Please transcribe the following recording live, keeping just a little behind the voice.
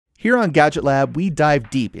Here on Gadget Lab, we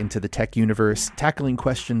dive deep into the tech universe, tackling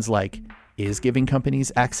questions like, is giving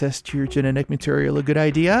companies access to your genetic material a good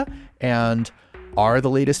idea? And are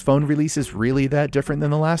the latest phone releases really that different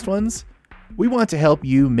than the last ones? We want to help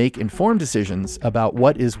you make informed decisions about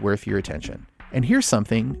what is worth your attention. And here's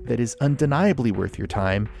something that is undeniably worth your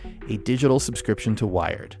time, a digital subscription to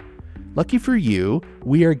Wired. Lucky for you,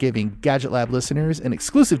 we are giving Gadget Lab listeners an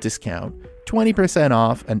exclusive discount, 20%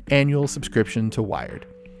 off an annual subscription to Wired.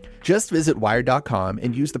 Just visit wired.com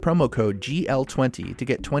and use the promo code GL20 to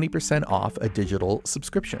get 20% off a digital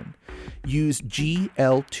subscription. Use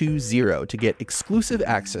GL20 to get exclusive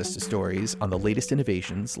access to stories on the latest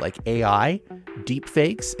innovations like AI,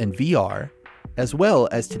 deepfakes, and VR, as well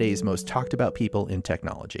as today's most talked about people in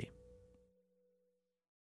technology.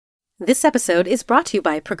 This episode is brought to you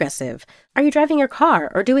by Progressive. Are you driving your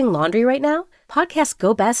car or doing laundry right now? Podcasts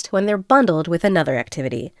go best when they're bundled with another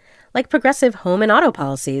activity. Like Progressive home and auto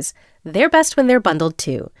policies, they're best when they're bundled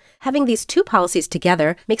too. Having these two policies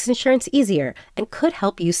together makes insurance easier and could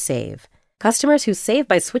help you save. Customers who save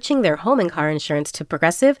by switching their home and car insurance to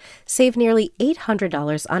Progressive save nearly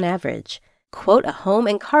 $800 on average. Quote a home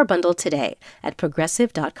and car bundle today at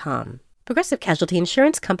Progressive.com. Progressive Casualty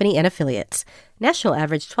Insurance Company and Affiliates. National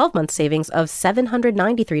average 12-month savings of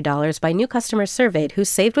 $793 by new customers surveyed who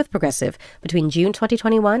saved with Progressive between June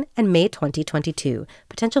 2021 and May 2022.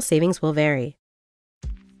 Potential savings will vary.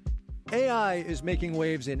 AI is making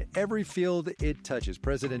waves in every field it touches.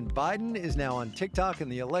 President Biden is now on TikTok,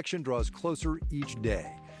 and the election draws closer each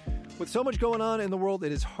day. With so much going on in the world,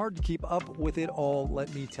 it is hard to keep up with it all,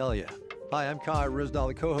 let me tell you. Hi, I'm Kai Ryssdal,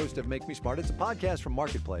 the co-host of Make Me Smart. It's a podcast from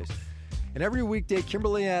Marketplace. And every weekday,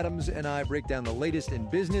 Kimberly Adams and I break down the latest in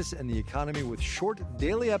business and the economy with short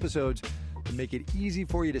daily episodes to make it easy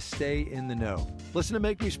for you to stay in the know. Listen to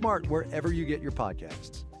Make Me Smart wherever you get your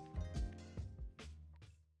podcasts.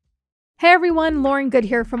 Hey everyone, Lauren Good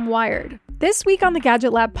here from Wired. This week on the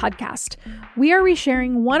Gadget Lab podcast, we are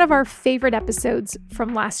resharing one of our favorite episodes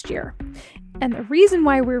from last year. And the reason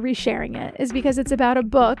why we're resharing it is because it's about a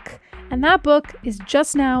book, and that book is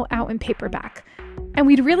just now out in paperback. And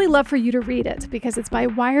we'd really love for you to read it because it's by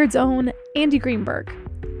Wired's own Andy Greenberg.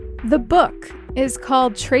 The book is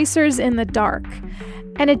called Tracers in the Dark,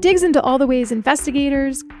 and it digs into all the ways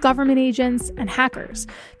investigators, government agents, and hackers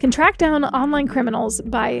can track down online criminals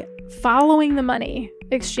by following the money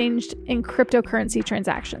exchanged in cryptocurrency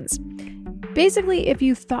transactions. Basically, if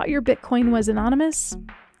you thought your Bitcoin was anonymous,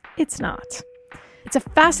 it's not. It's a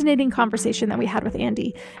fascinating conversation that we had with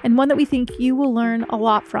Andy, and one that we think you will learn a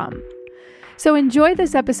lot from. So enjoy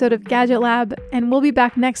this episode of Gadget Lab, and we'll be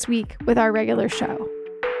back next week with our regular show.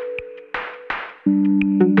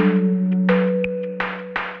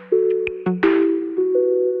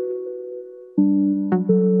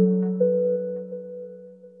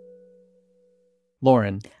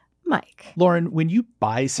 Lauren, when you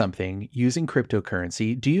buy something using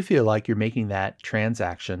cryptocurrency, do you feel like you're making that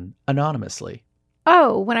transaction anonymously?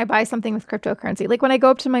 Oh, when I buy something with cryptocurrency, like when I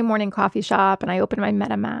go up to my morning coffee shop and I open my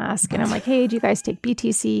MetaMask and I'm like, hey, do you guys take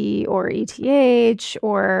BTC or ETH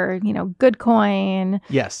or, Goodcoin?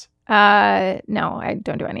 Yes. No, I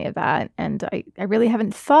don't do any of that. And I really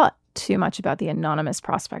haven't thought too much about the anonymous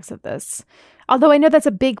prospects of this. Although I know that's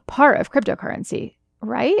a big part of cryptocurrency,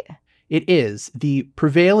 right? It is. The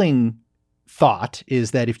prevailing thought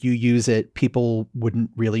is that if you use it, people wouldn't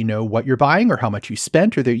really know what you're buying or how much you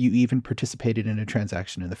spent or that you even participated in a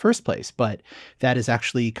transaction in the first place. But that is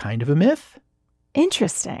actually kind of a myth.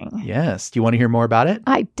 Interesting. Yes. Do you want to hear more about it?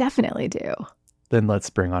 I definitely do. Then let's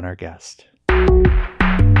bring on our guest.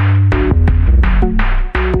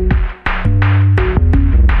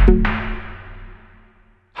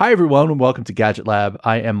 Hi, everyone, and welcome to Gadget Lab.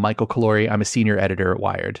 I am Michael Calore. I'm a senior editor at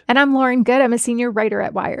Wired. And I'm Lauren Good. I'm a senior writer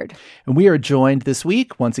at Wired. And we are joined this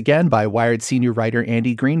week, once again, by Wired senior writer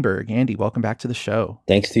Andy Greenberg. Andy, welcome back to the show.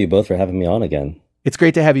 Thanks to you both for having me on again. It's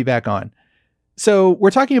great to have you back on. So we're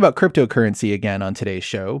talking about cryptocurrency again on today's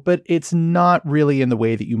show, but it's not really in the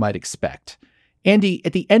way that you might expect. Andy,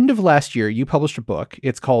 at the end of last year, you published a book.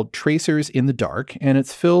 It's called Tracers in the Dark, and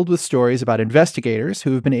it's filled with stories about investigators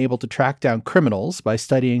who have been able to track down criminals by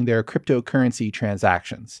studying their cryptocurrency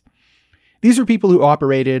transactions. These were people who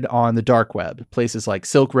operated on the dark web, places like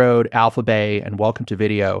Silk Road, Alphabay, and Welcome to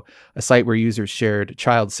Video, a site where users shared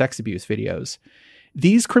child sex abuse videos.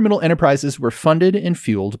 These criminal enterprises were funded and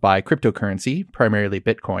fueled by cryptocurrency, primarily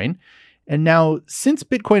Bitcoin. And now, since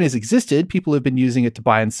Bitcoin has existed, people have been using it to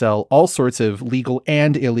buy and sell all sorts of legal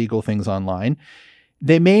and illegal things online.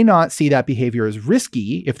 They may not see that behavior as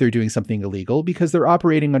risky if they're doing something illegal because they're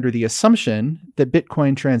operating under the assumption that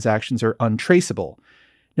Bitcoin transactions are untraceable.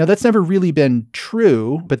 Now, that's never really been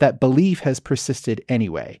true, but that belief has persisted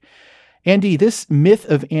anyway. Andy, this myth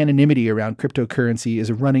of anonymity around cryptocurrency is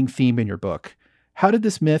a running theme in your book. How did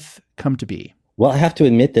this myth come to be? Well, I have to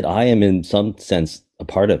admit that I am in some sense a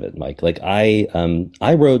part of it, Mike. Like I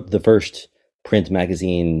wrote the first print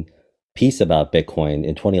magazine piece about Bitcoin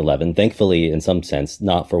in 2011. Thankfully, in some sense,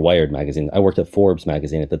 not for Wired magazine. I worked at Forbes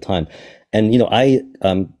magazine at the time, and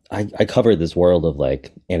I covered this world of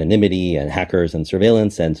like anonymity and hackers and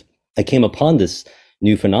surveillance, and I came upon this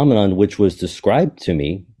new phenomenon, which was described to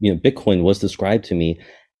me. Bitcoin was described to me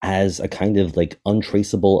as a kind of like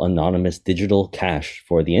untraceable, anonymous digital cash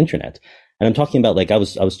for the internet. And I'm talking about like I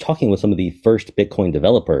was talking with some of the first Bitcoin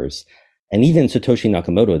developers, and even Satoshi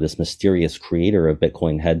Nakamoto, this mysterious creator of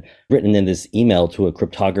Bitcoin, had written in this email to a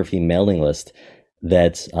cryptography mailing list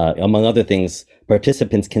that, among other things,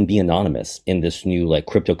 participants can be anonymous in this new like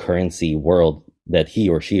cryptocurrency world that he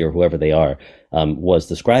or she or whoever they are was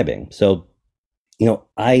describing. So,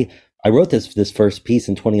 I wrote this first piece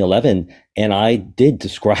in 2011, and I did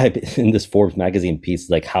describe in this Forbes magazine piece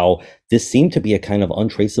like how this seemed to be a kind of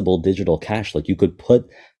untraceable digital cash. Like you could put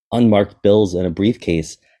unmarked bills in a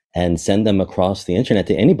briefcase and send them across the internet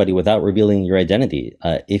to anybody without revealing your identity,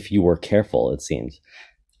 if you were careful, it seemed.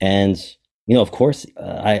 And of course,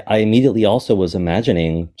 I immediately also was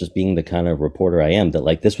imagining, just being the kind of reporter I am, that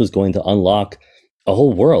like this was going to unlock a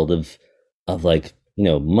whole world of like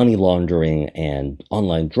money laundering and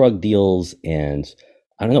online drug deals and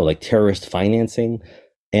I don't know, like terrorist financing.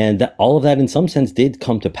 And that all of that in some sense did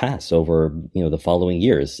come to pass over, the following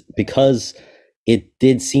years, because it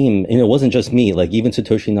did seem, and it wasn't just me, like even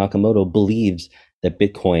Satoshi Nakamoto believes that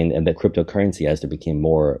Bitcoin and that cryptocurrency, as there became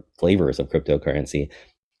more flavors of cryptocurrency,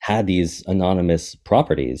 had these anonymous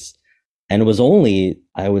properties. And it was only,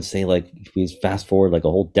 I would say, like if we fast forward like a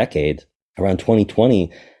whole decade, around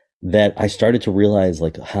 2020, that I started to realize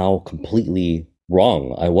like how completely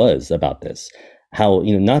wrong I was about this. How,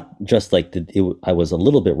 not just like I was a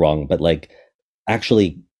little bit wrong, but like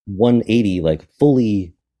actually 180, like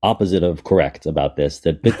fully opposite of correct about this,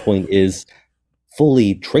 that Bitcoin is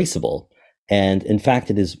fully traceable. And in fact,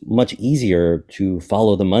 it is much easier to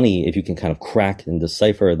follow the money if you can kind of crack and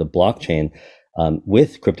decipher the blockchain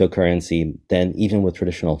with cryptocurrency than even with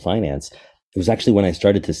traditional finance. It was actually when I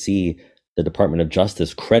started to see the Department of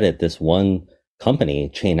Justice credit this one company,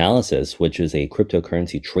 Chainalysis, which is a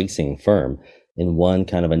cryptocurrency tracing firm, in one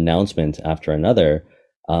kind of announcement after another.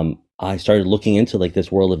 I started looking into like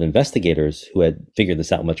this world of investigators who had figured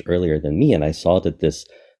this out much earlier than me. And I saw that this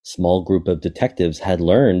small group of detectives had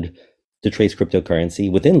learned to trace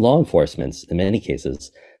cryptocurrency within law enforcement in many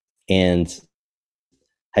cases, and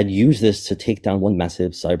had used this to take down one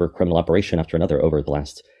massive cyber criminal operation after another over the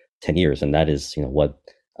last 10 years. And that is, what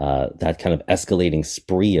that kind of escalating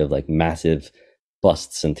spree of like massive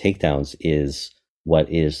busts and takedowns is what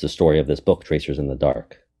is the story of this book, Tracers in the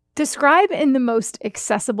Dark. Describe in the most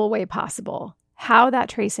accessible way possible how that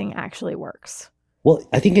tracing actually works. Well,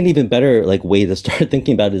 I think an even better like way to start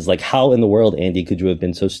thinking about it is like, how in the world, Andy, could you have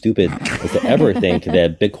been so stupid as to ever think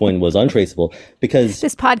that Bitcoin was untraceable? Because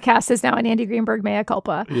this podcast is now an Andy Greenberg mea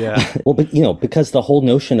culpa. Yeah. Well, but because the whole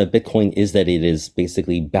notion of Bitcoin is that it is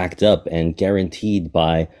basically backed up and guaranteed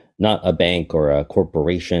by not a bank or a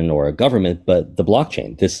corporation or a government, but the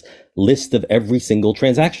blockchain, this list of every single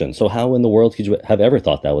transaction. So how in the world could you have ever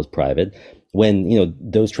thought that was private when,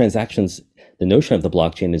 those transactions, the notion of the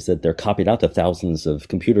blockchain is that they're copied out to thousands of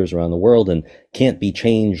computers around the world and can't be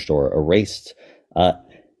changed or erased.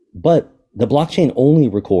 But the blockchain only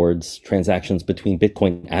records transactions between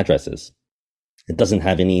Bitcoin addresses. It doesn't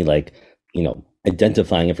have any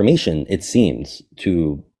identifying information, it seems,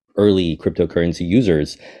 to early cryptocurrency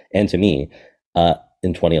users and to me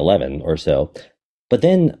in 2011 or so. But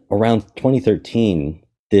then around 2013,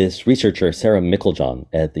 this researcher, Sarah Meiklejohn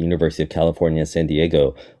at the University of California, San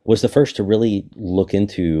Diego, was the first to really look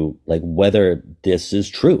into like whether this is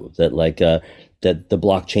true, that that the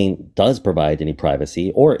blockchain does provide any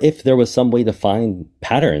privacy, or if there was some way to find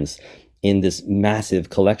patterns in this massive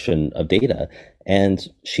collection of data. And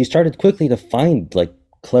she started quickly to find like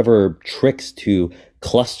clever tricks to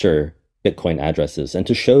cluster Bitcoin addresses and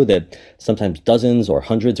to show that sometimes dozens or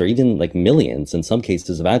hundreds or even like millions in some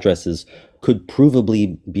cases of addresses could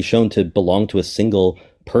provably be shown to belong to a single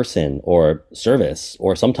person or service,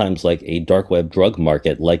 or sometimes like a dark web drug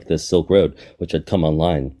market like the Silk Road, which had come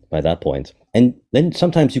online by that point. And then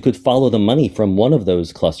sometimes you could follow the money from one of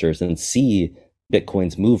those clusters and see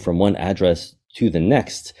Bitcoins move from one address to the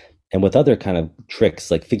next. And with other kind of tricks,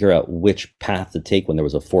 like figure out which path to take when there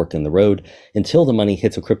was a fork in the road until the money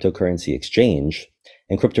hits a cryptocurrency exchange.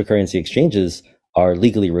 And cryptocurrency exchanges are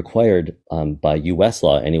legally required by US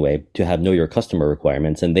law anyway to have know your customer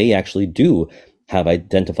requirements, and they actually do have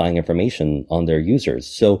identifying information on their users.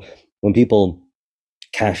 So when people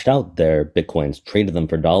cashed out their Bitcoins, traded them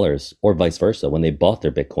for dollars, or vice versa, when they bought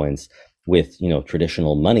their Bitcoins with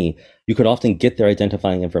traditional money, you could often get their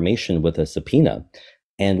identifying information with a subpoena.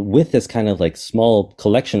 And with this kind of like small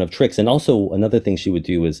collection of tricks, and also another thing she would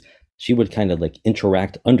do is she would kind of like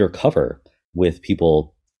interact undercover with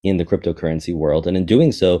people in the cryptocurrency world. And in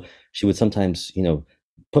doing so, she would sometimes,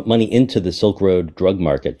 put money into the Silk Road drug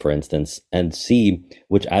market, for instance, and see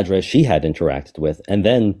which address she had interacted with, and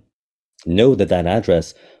then know that that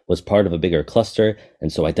address was part of a bigger cluster,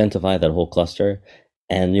 and so identify that whole cluster.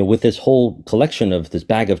 And with this whole collection of this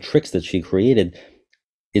bag of tricks that she created,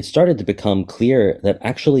 it started to become clear that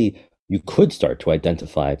actually you could start to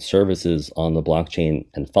identify services on the blockchain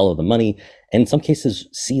and follow the money, and in some cases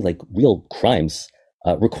see like real crimes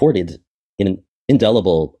recorded in an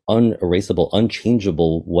indelible, unerasable,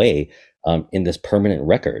 unchangeable way in this permanent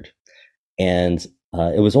record. And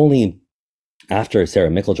it was only after Sarah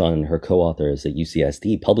Meiklejohn and her co-authors at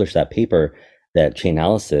UCSD published that paper that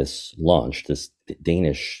Chainalysis launched. This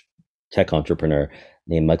Danish tech entrepreneur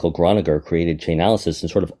named Michael Groninger created Chainalysis and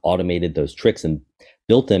sort of automated those tricks and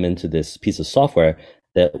built them into this piece of software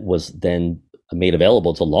that was then made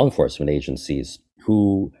available to law enforcement agencies,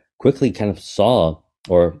 who quickly kind of saw,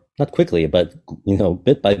 or not quickly, but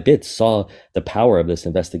bit by bit saw the power of this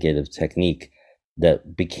investigative technique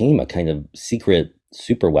that became a kind of secret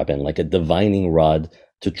super weapon, like a divining rod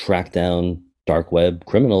to track down dark web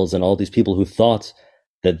criminals and all these people who thought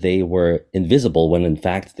that they were invisible when in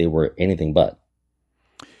fact they were anything but.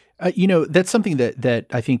 That's something that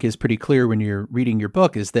I think is pretty clear when you're reading your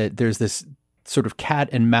book, is that there's this sort of cat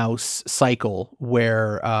and mouse cycle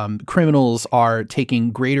where criminals are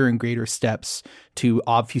taking greater and greater steps to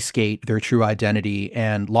obfuscate their true identity,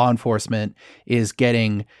 and law enforcement is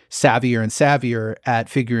getting savvier and savvier at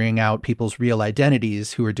figuring out people's real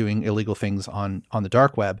identities who are doing illegal things on the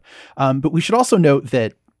dark web. But we should also note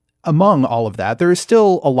that among all of that, there is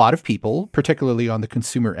still a lot of people, particularly on the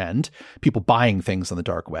consumer end, people buying things on the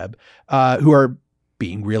dark web, who are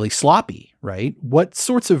being really sloppy, right? What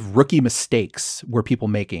sorts of rookie mistakes were people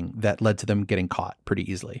making that led to them getting caught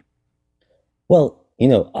pretty easily? Well,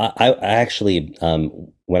 I actually,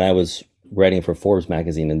 when I was writing for Forbes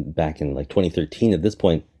magazine back in like 2013, at this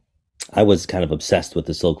point, I was kind of obsessed with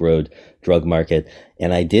the Silk Road drug market,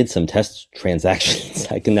 and I did some test transactions.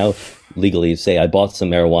 I can now legally say I bought some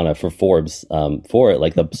marijuana for Forbes for it,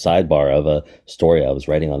 like the sidebar of a story I was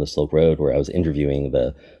writing on the Silk Road, where I was interviewing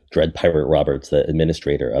the Dread Pirate Roberts, the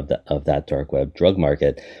administrator of that dark web drug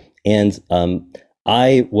market. And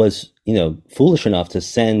I was, foolish enough to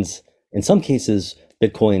send, in some cases,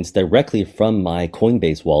 Bitcoins directly from my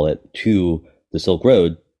Coinbase wallet to the Silk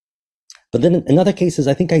Road. But then in other cases,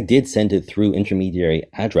 I think I did send it through intermediary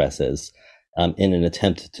addresses in an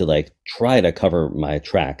attempt to like try to cover my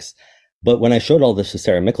tracks. But when I showed all this to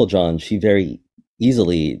Sarah Meiklejohn, she very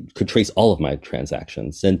easily could trace all of my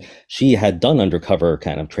transactions. And she had done undercover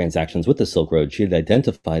kind of transactions with the Silk Road. She had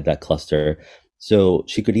identified that cluster, so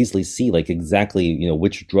she could easily see like exactly,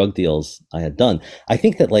 which drug deals I had done. I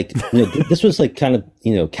think that like, this was like kind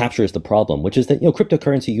of, captures the problem, which is that,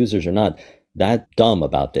 cryptocurrency users are not that dumb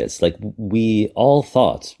about this. Like, we all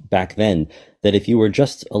thought back then that if you were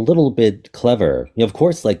just a little bit clever, of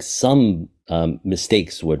course, like some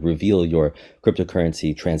mistakes would reveal your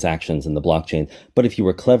cryptocurrency transactions in the blockchain. But if you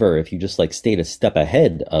were clever, if you just like stayed a step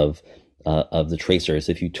ahead of the tracers,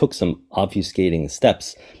 if you took some obfuscating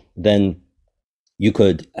steps, then you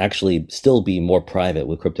could actually still be more private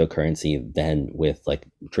with cryptocurrency than with like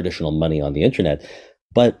traditional money on the internet.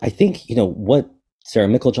 But I think, what Sarah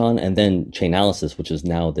Meiklejohn and then Chainalysis, which is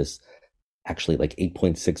now this actually like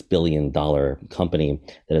 $8.6 billion company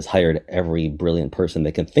that has hired every brilliant person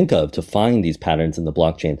they can think of to find these patterns in the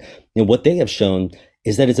blockchain. What they have shown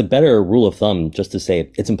is that it's a better rule of thumb just to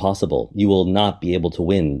say it's impossible. You will not be able to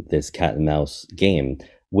win this cat and mouse game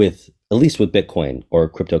with, at least with Bitcoin or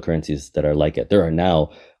cryptocurrencies that are like it. There are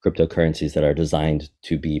now cryptocurrencies that are designed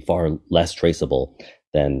to be far less traceable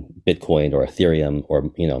than Bitcoin or Ethereum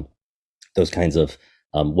or, those kinds of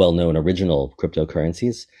well-known original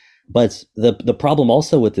cryptocurrencies. But the problem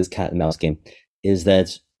also with this cat and mouse game is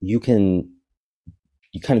that you kind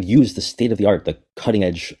of use the state of the art, the cutting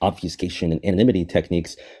edge obfuscation and anonymity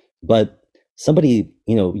techniques, but somebody,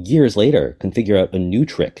 years later can figure out a new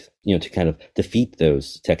trick, to kind of defeat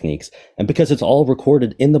those techniques. And because it's all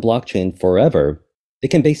recorded in the blockchain forever, they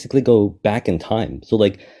can basically go back in time. So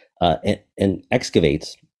like, and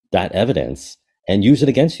excavate that evidence and use it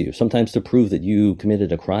against you, sometimes to prove that you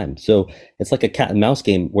committed a crime. So it's like a cat and mouse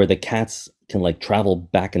game where the cats can like travel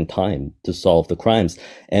back in time to solve the crimes,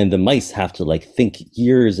 and the mice have to like think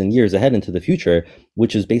years and years ahead into the future,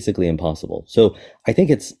 which is basically impossible. So I think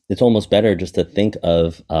it's almost better just to think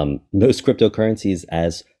of most cryptocurrencies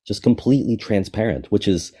as just completely transparent, which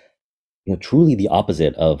is truly the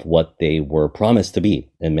opposite of what they were promised to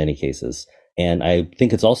be in many cases. And I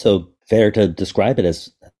think it's also fair to describe it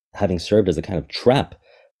as having served as a kind of trap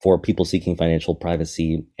for people seeking financial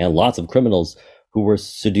privacy and lots of criminals who were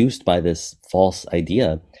seduced by this false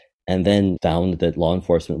idea and then found that law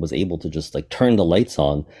enforcement was able to just like turn the lights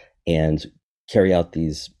on and carry out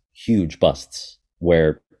these huge busts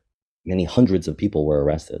where many hundreds of people were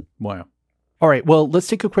arrested. Wow. All right, well, let's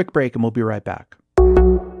take a quick break and we'll be right back.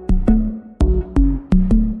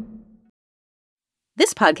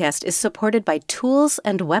 This podcast is supported by Tools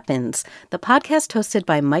and Weapons, the podcast hosted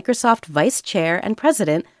by Microsoft Vice Chair and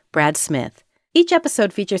President Brad Smith. Each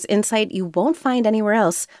episode features insight you won't find anywhere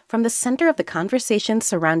else from the center of the conversation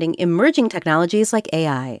surrounding emerging technologies like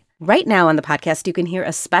AI. Right now on the podcast, you can hear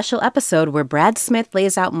a special episode where Brad Smith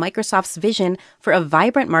lays out Microsoft's vision for a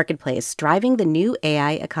vibrant marketplace driving the new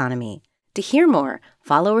AI economy. To hear more,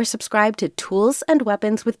 follow or subscribe to Tools and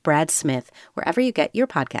Weapons with Brad Smith wherever you get your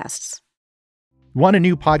podcasts. Want a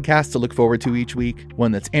new podcast to look forward to each week?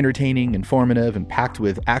 One that's entertaining, informative, and packed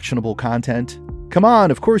with actionable content? Come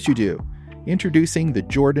on, of course you do. Introducing The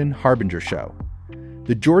Jordan Harbinger Show.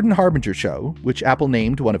 The Jordan Harbinger Show, which Apple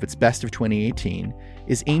named one of its best of 2018,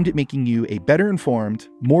 is aimed at making you a better informed,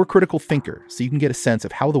 more critical thinker so you can get a sense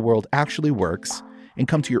of how the world actually works and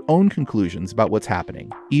come to your own conclusions about what's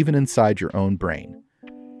happening, even inside your own brain.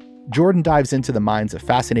 Jordan dives into the minds of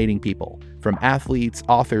fascinating people, from athletes,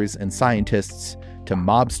 authors, and scientists to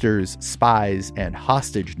mobsters, spies, and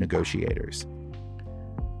hostage negotiators.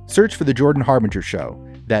 Search for The Jordan Harbinger Show.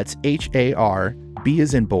 That's H-A-R-B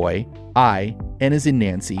as in boy, I, N as in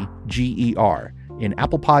Nancy, G-E-R, in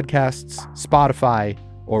Apple Podcasts, Spotify,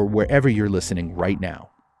 or wherever you're listening right now.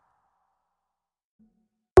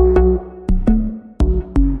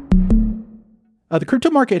 The crypto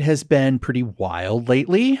market has been pretty wild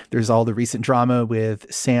lately. There's all the recent drama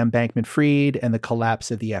with Sam Bankman-Fried and the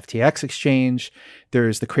collapse of the FTX exchange.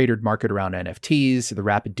 There's the cratered market around NFTs, the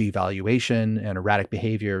rapid devaluation and erratic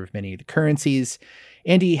behavior of many of the currencies.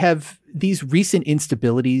 Andy, have these recent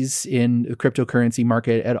instabilities in the cryptocurrency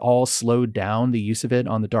market at all slowed down the use of it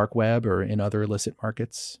on the dark web or in other illicit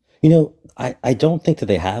markets? I don't think that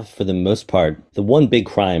they have for the most part. The one big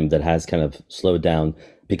crime that has kind of slowed down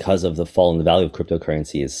because of the fall in the value of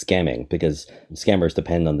cryptocurrency is scamming, because scammers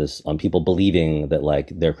depend on people believing that like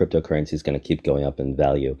their cryptocurrency is going to keep going up in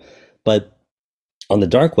value. But on the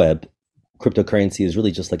dark web, cryptocurrency is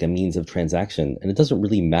really just like a means of transaction, and it doesn't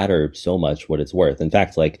really matter so much what it's worth. In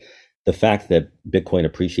fact, like the fact that Bitcoin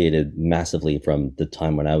appreciated massively from the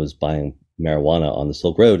time when I was buying marijuana on the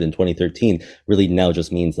Silk Road in 2013 really now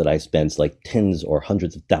just means that I spent like tens or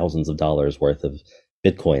hundreds of thousands of dollars worth of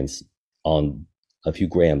Bitcoins on a few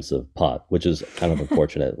grams of pot, which is kind of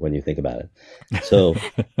unfortunate when you think about it. So,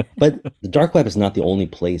 but the dark web is not the only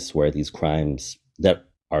place where these crimes that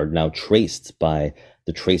are now traced by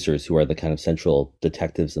the tracers, who are the kind of central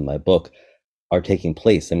detectives in my book, are taking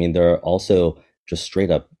place. I mean, there are also just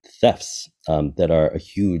straight up thefts that are a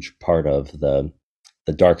huge part of the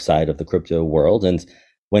dark side of the crypto world. And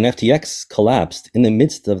when FTX collapsed, in the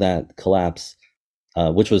midst of that collapse,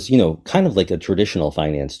 which was, kind of like a traditional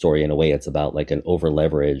finance story in a way, it's about like an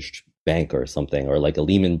over-leveraged bank or something, or like a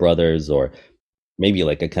Lehman Brothers, or maybe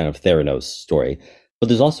like a kind of Theranos story. But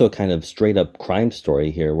there's also a kind of straight up crime story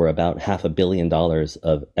here where about $500 million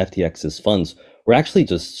of FTX's funds were actually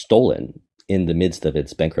just stolen in the midst of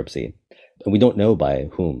its bankruptcy. And we don't know by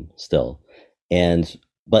whom still.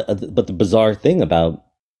 But the bizarre thing about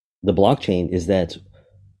the blockchain is that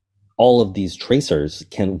all of these tracers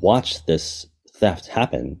can watch this theft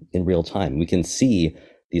happen in real time. We can see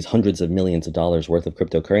these hundreds of millions of dollars worth of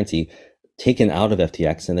cryptocurrency taken out of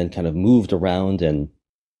FTX and then kind of moved around, and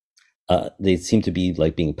they seem to be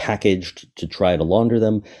like being packaged to try to launder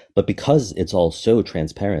them. But because it's all so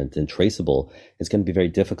transparent and traceable, it's going to be very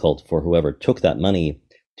difficult for whoever took that money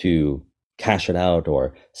to cash it out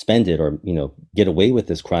or spend it or, get away with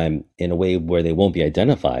this crime in a way where they won't be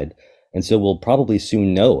identified. And so we'll probably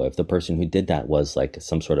soon know if the person who did that was like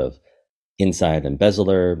some sort of inside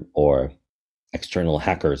embezzler or external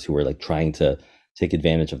hackers who were like trying to take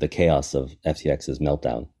advantage of the chaos of FTX's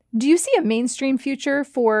meltdown. Do you see a mainstream future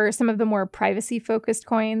for some of the more privacy-focused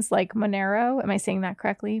coins like Monero? Am I saying that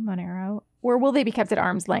correctly, Monero? Or will they be kept at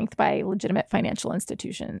arm's length by legitimate financial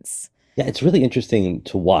institutions? Yeah, it's really interesting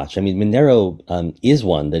to watch. I mean, Monero is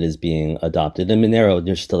one that is being adopted, and Monero,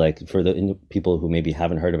 just to like for the people who maybe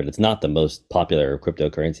haven't heard of it, it's not the most popular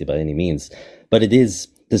cryptocurrency by any means, but it is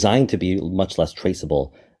designed to be much less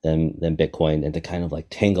traceable than Bitcoin, and to kind of like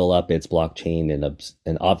tangle up its blockchain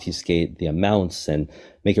and obfuscate the amounts and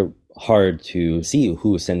make it hard to see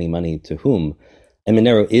who is sending money to whom. And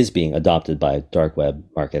Monero is being adopted by dark web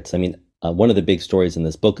markets. I mean, one of the big stories in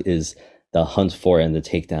this book is the hunt for and the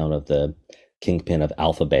takedown of the kingpin of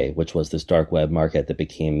Alphabay, which was this dark web market that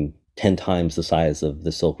became 10 times the size of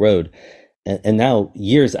the Silk Road. And now,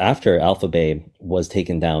 years after Alphabay was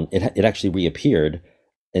taken down, it actually reappeared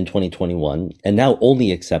in 2021 and now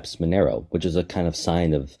only accepts Monero, which is a kind of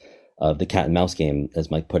sign of the cat and mouse game, as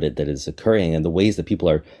Mike put it, that is occurring, and the ways that people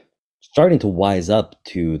are starting to wise up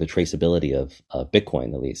to the traceability of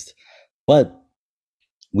Bitcoin, at least. But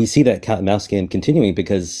we see that cat and mouse game continuing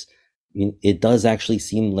because it does actually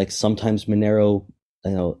seem like sometimes Monero,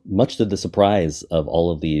 much to the surprise of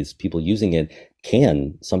all of these people using it,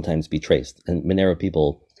 can sometimes be traced. And Monero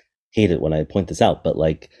people hate it when I point this out, but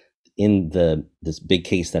like in this big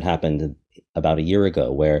case that happened about a year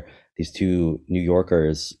ago, where these two New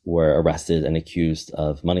Yorkers were arrested and accused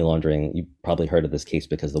of money laundering. You probably heard of this case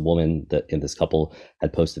because the woman that in this couple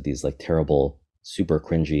had posted these like terrible, super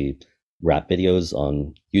cringy rap videos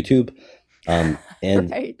on YouTube. And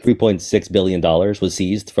right. $3.6 billion was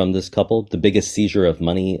seized from this couple, the biggest seizure of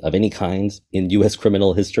money of any kind in U.S.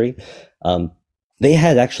 criminal history. They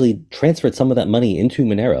had actually transferred some of that money into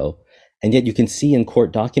Monero, and yet you can see in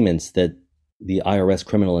court documents that the IRS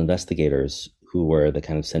criminal investigators, who were the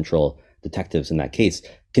kind of central detectives in that case,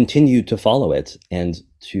 continued to follow it and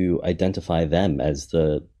to identify them as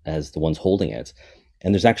the ones holding it.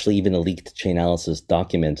 And there's actually even a leaked Chainalysis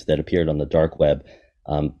document that appeared on the dark web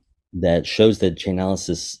that shows that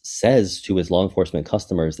Chainalysis says to its law enforcement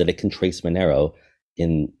customers that it can trace Monero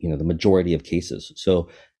in the majority of cases. So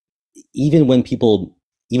even when people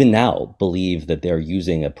even now believe that they're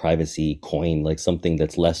using a privacy coin, like something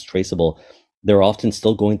that's less traceable, they're often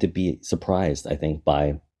still going to be surprised, I think,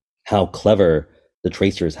 by how clever the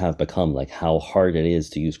tracers have become, like how hard it is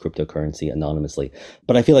to use cryptocurrency anonymously.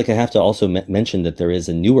 But I feel like I have to also mention that there is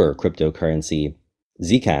a newer cryptocurrency,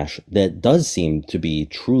 Zcash, that does seem to be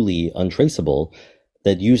truly untraceable,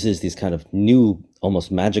 that uses these kind of new,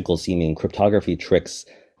 almost magical seeming cryptography tricks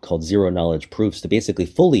called zero knowledge proofs to basically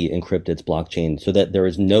fully encrypt its blockchain so that there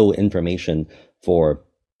is no information for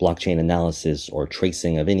blockchain analysis or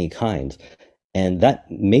tracing of any kind. And that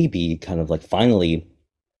may be kind of like finally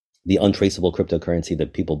the untraceable cryptocurrency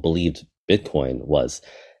that people believed Bitcoin was.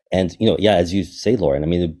 And, as you say, Lauren, I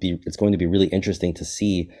mean, it's going to be really interesting to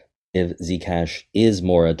see if Zcash is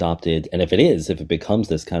more adopted. And if it becomes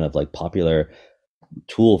this kind of like popular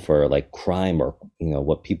tool for like crime, or,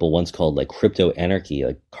 what people once called like crypto anarchy,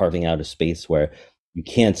 like carving out a space where you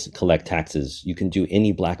can't collect taxes, you can do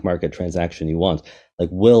any black market transaction you want. Like,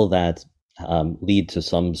 will that lead to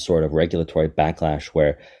some sort of regulatory backlash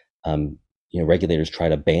where, regulators try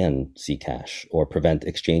to ban Zcash or prevent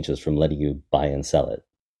exchanges from letting you buy and sell it?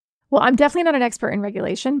 Well, I'm definitely not an expert in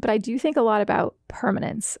regulation, but I do think a lot about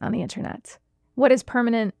permanence on the internet. What is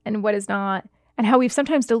permanent and what is not, and how we've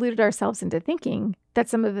sometimes deluded ourselves into thinking that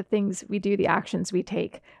some of the things we do, the actions we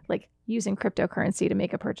take, like using cryptocurrency to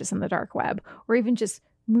make a purchase on the dark web, or even just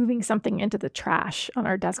moving something into the trash on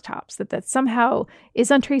our desktops, that somehow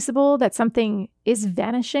is untraceable, that something is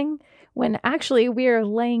vanishing, when actually we are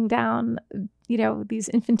laying down, these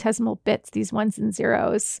infinitesimal bits, these ones and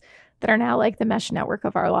zeros that are now like the mesh network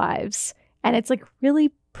of our lives. And it's like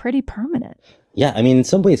really pretty permanent. Yeah, I mean, in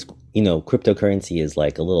some ways, cryptocurrency is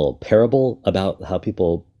like a little parable about how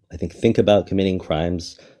people, I think about committing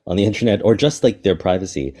crimes on the internet, or just like their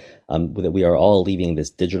privacy, that we are all leaving this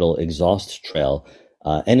digital exhaust trail.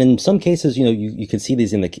 And in some cases, you can see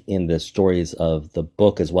these in the stories of the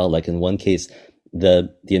book as well. Like in one case, the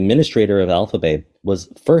administrator of Alphabay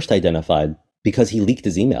was first identified because he leaked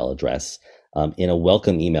his email address in a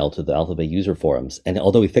welcome email to the Alphabay user forums. And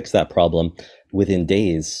although he fixed that problem within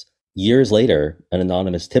days, years later, an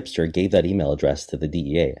anonymous tipster gave that email address to the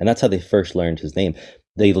DEA. And that's how they first learned his name.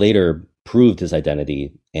 They later proved his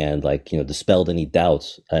identity and dispelled any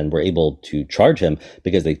doubts and were able to charge him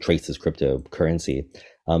because they traced his cryptocurrency.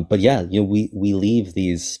 But yeah, we leave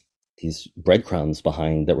these breadcrumbs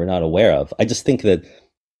behind that we're not aware of. I just think that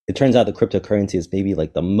it turns out that cryptocurrency is maybe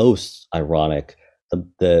like the most ironic,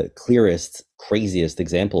 the clearest, craziest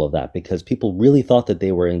example of that, because people really thought that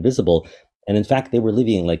they were invisible. And in fact, they were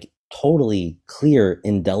leaving like totally clear,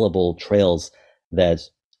 indelible trails that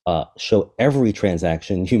show every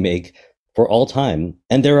transaction you make for all time.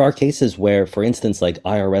 And there are cases where, for instance, like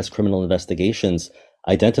IRS criminal investigations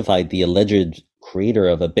identified the alleged creator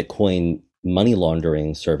of a Bitcoin money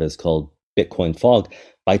laundering service called Bitcoin Fog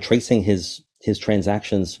by tracing his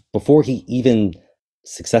transactions before he even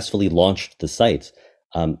successfully launched the site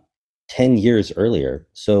 10 years earlier.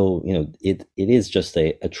 So, it is just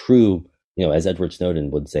a true, as Edward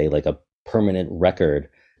Snowden would say, like a permanent record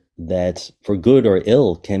that for good or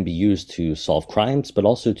ill can be used to solve crimes, but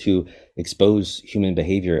also to expose human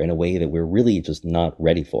behavior in a way that we're really just not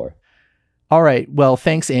ready for. All right. Well,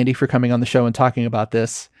 thanks, Andy, for coming on the show and talking about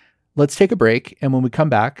this. Let's take a break. And when we come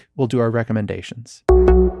back, we'll do our recommendations.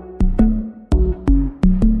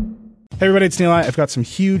 Hey everybody, it's Neil. I've got some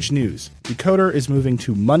huge news. Decoder is moving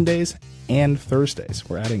to Mondays and Thursdays.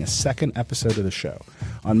 We're adding a second episode to the show.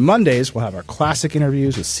 On Mondays, we'll have our classic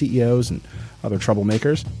interviews with CEOs and other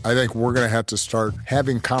troublemakers. I think we're going to have to start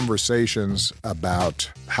having conversations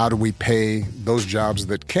about how do we pay those jobs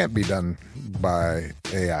that can't be done by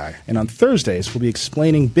AI. And on Thursdays, we'll be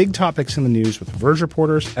explaining big topics in the news with Verge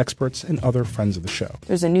reporters, experts, and other friends of the show.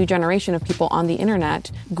 There's a new generation of people on the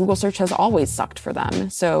internet. Google search has always sucked for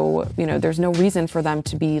them. So, there's no reason for them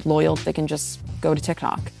to be loyal. They can just go to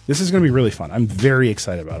TikTok. This is going to be really fun. I'm very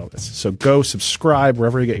excited about all this. So go subscribe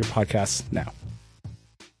wherever you get your podcasts now.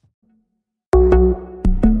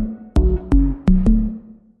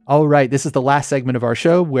 All right, this is the last segment of our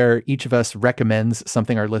show where each of us recommends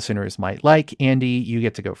something our listeners might like. Andy, you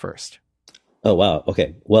get to go first. Oh, wow.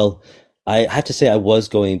 Okay. Well, I have to say I was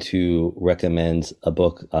going to recommend a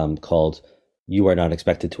book called You Are Not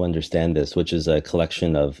Expected to Understand This, which is a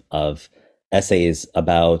collection of essays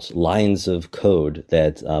about lines of code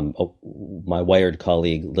that my Wired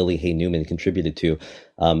colleague, Lily Hay Newman, contributed to.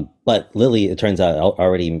 But Lily, it turns out,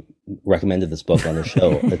 already recommended this book on the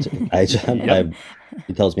show.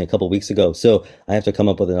 He tells me a couple weeks ago. So I have to come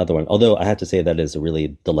up with another one. Although I have to say that is a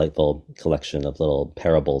really delightful collection of little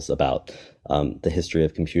parables about the history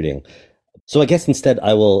of computing. So I guess instead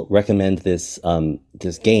I will recommend this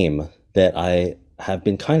game that I have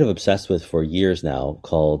been kind of obsessed with for years now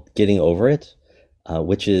called Getting Over It,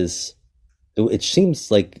 which it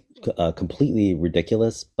seems like completely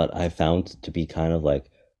ridiculous, but I found to be kind of like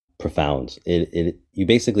profound. You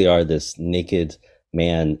basically are this naked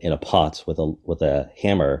man in a pot with a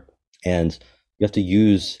hammer, and you have to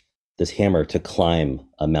use this hammer to climb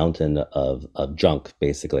a mountain of junk,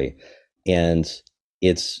 basically. And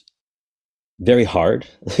it's very hard.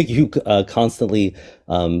 You constantly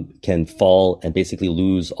can fall and basically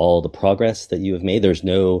lose all the progress that you have made. There's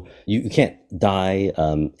no, you can't die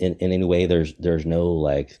in any way. There's no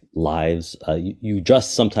like lives. You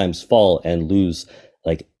just sometimes fall and lose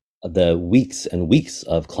like the weeks and weeks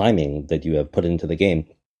of climbing that you have put into the game.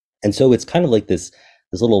 And so it's kind of like this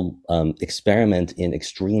little experiment in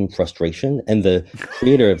extreme frustration. And the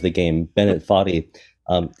creator of the game, Bennett Foddy,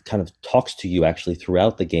 kind of talks to you actually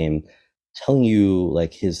throughout the game, telling you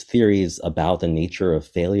like his theories about the nature of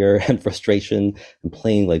failure and frustration, and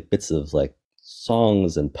playing like bits of like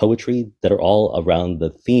songs and poetry that are all around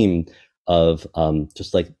the theme of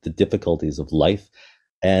just like the difficulties of life.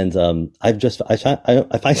 And I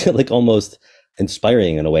find it like almost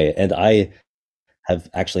inspiring in a way. And I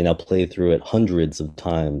have actually now played through it hundreds of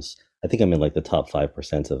times. I think I'm in like the top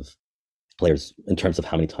 5% of players in terms of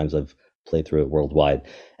how many times I've played through it worldwide.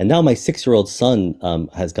 And now my 6-year-old son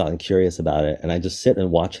has gotten curious about it, and I just sit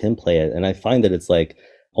and watch him play it. And I find that it's like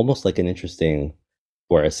almost like an interesting,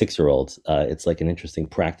 for a 6-year-old, it's like an interesting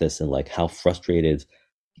practice in like how frustrated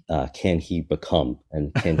can he become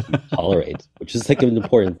and can he tolerate, which is like an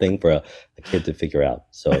important thing for a kid to figure out.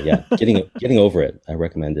 So yeah, getting over it. I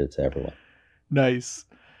recommend it to everyone. Nice.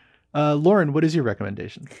 Lauren, what is your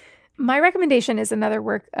recommendation? My recommendation is another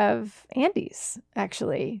work of Andy's,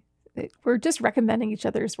 actually. We're just recommending each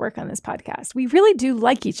other's work on this podcast. We really do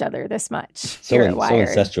like each other this much. So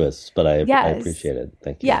incestuous, but I appreciate it.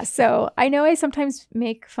 Thank you. Yeah, so I know I sometimes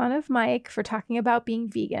make fun of Mike for talking about being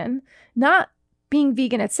vegan. Not being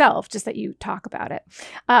vegan itself, just that you talk about it.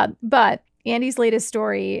 But Andy's latest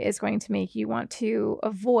story is going to make you want to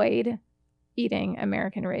avoid eating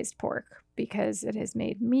American-raised pork, because it has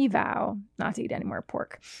made me vow not to eat any more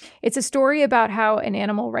pork. It's a story about how an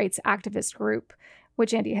animal rights activist group,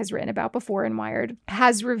 which Andy has written about before in Wired,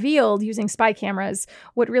 has revealed using spy cameras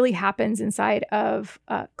what really happens inside of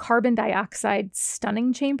carbon dioxide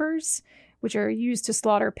stunning chambers, which are used to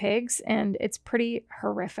slaughter pigs. And it's pretty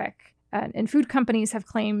horrific. And food companies have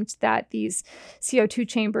claimed that these CO2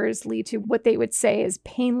 chambers lead to what they would say is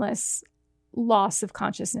painless loss of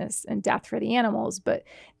consciousness and death for the animals. But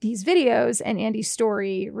these videos and Andy's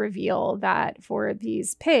story reveal that for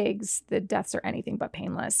these pigs, the deaths are anything but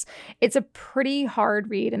painless. It's a pretty hard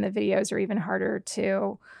read, and the videos are even harder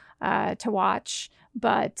to watch.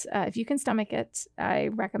 But if you can stomach it, I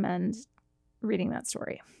recommend reading that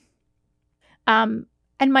story. And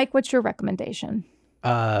Mike, what's your recommendation?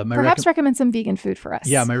 Perhaps recommend some vegan food for us.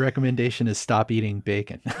 Yeah, my recommendation is stop eating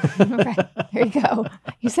bacon. Okay, there you go.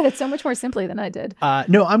 You said it so much more simply than I did.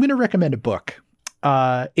 No, I'm going to recommend a book.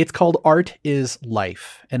 It's called Art is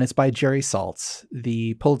Life, and it's by Jerry Saltz,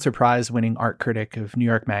 the Pulitzer Prize winning art critic of New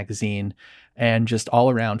York Magazine, and just all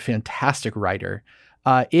around fantastic writer.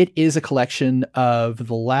 It is a collection of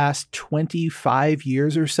the last 25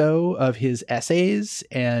 years or so of his essays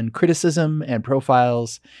and criticism and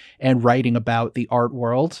profiles and writing about the art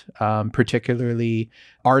world, particularly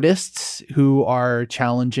artists who are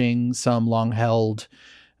challenging some long-held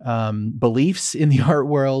beliefs in the art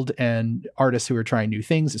world, and artists who are trying new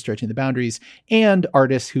things and stretching the boundaries, and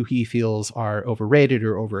artists who he feels are overrated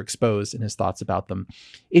or overexposed in his thoughts about them.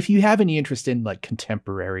 If you have any interest in like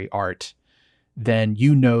contemporary art, then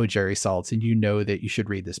you know Jerry Saltz and you know that you should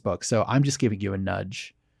read this book. So I'm just giving you a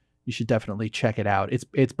nudge. You should definitely check it out.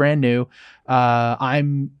 It's brand new.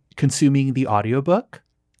 I'm consuming the audiobook,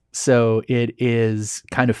 so it is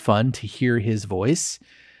kind of fun to hear his voice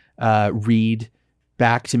read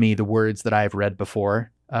back to me the words that I've read before,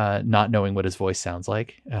 not knowing what his voice sounds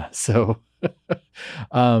like.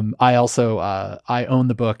 I also I own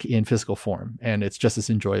the book in physical form, and it's just as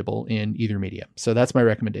enjoyable in either medium. So that's my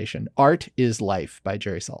recommendation. Art is Life by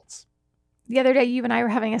Jerry Saltz. The other day, you and I were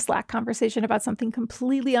having a Slack conversation about something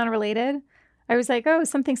completely unrelated. I was like, oh,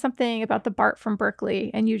 something about the Bart from Berkeley.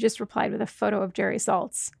 And you just replied with a photo of Jerry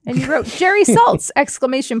Saltz. And you wrote, Jerry Saltz, !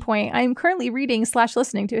 I am currently reading /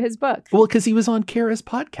 listening to his book. Well, because he was on Kara's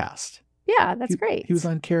podcast. Yeah, that's great. He was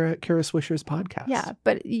on Kara Swisher's podcast. Yeah,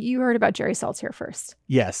 but you heard about Jerry Saltz here first.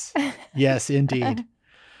 Yes. Yes, indeed.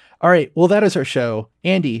 All right. Well, that is our show.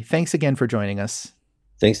 Andy, thanks again for joining us.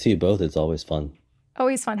 Thanks to you both. It's always fun.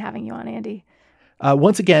 Always fun having you on, Andy.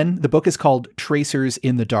 Once again, the book is called Tracers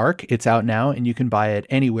in the Dark. It's out now, and you can buy it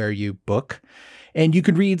anywhere you book. And you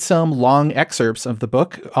can read some long excerpts of the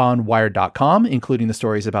book on Wired.com, including the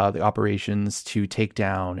stories about the operations to take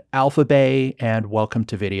down Alphabay and Welcome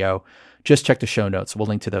to Video. Just check the show notes. We'll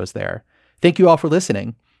link to those there. Thank you all for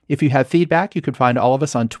listening. If you have feedback, you can find all of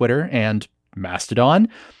us on Twitter and Mastodon.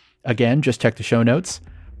 Again, just check the show notes.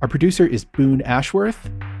 Our producer is Boone Ashworth.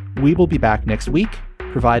 We will be back next week,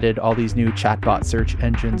 provided all these new chatbot search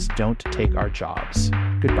engines don't take our jobs.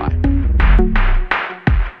 Goodbye.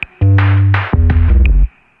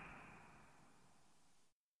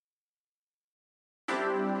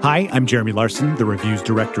 Hi, I'm Jeremy Larson, the reviews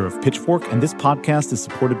director of Pitchfork, and this podcast is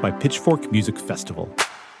supported by Pitchfork Music Festival.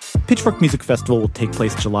 Pitchfork Music Festival will take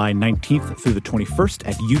place July 19th through the 21st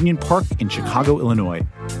at Union Park in Chicago, Illinois.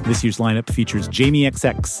 This year's lineup features Jamie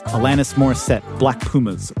XX, Alanis Morissette, Black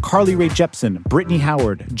Pumas, Carly Rae Jepsen, Brittany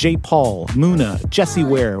Howard, J. Paul, Muna, Jessie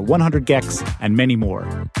Ware, 100 gecs, and many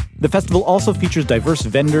more. The festival also features diverse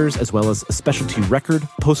vendors as well as specialty record,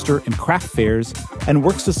 poster, and craft fairs, and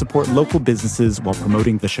works to support local businesses while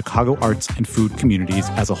promoting the Chicago arts and food communities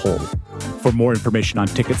as a whole. For more information on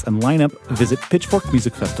tickets and lineup, visit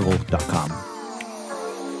pitchforkmusicfestival.com.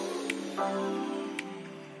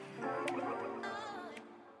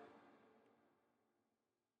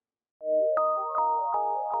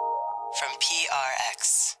 From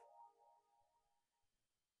PRX.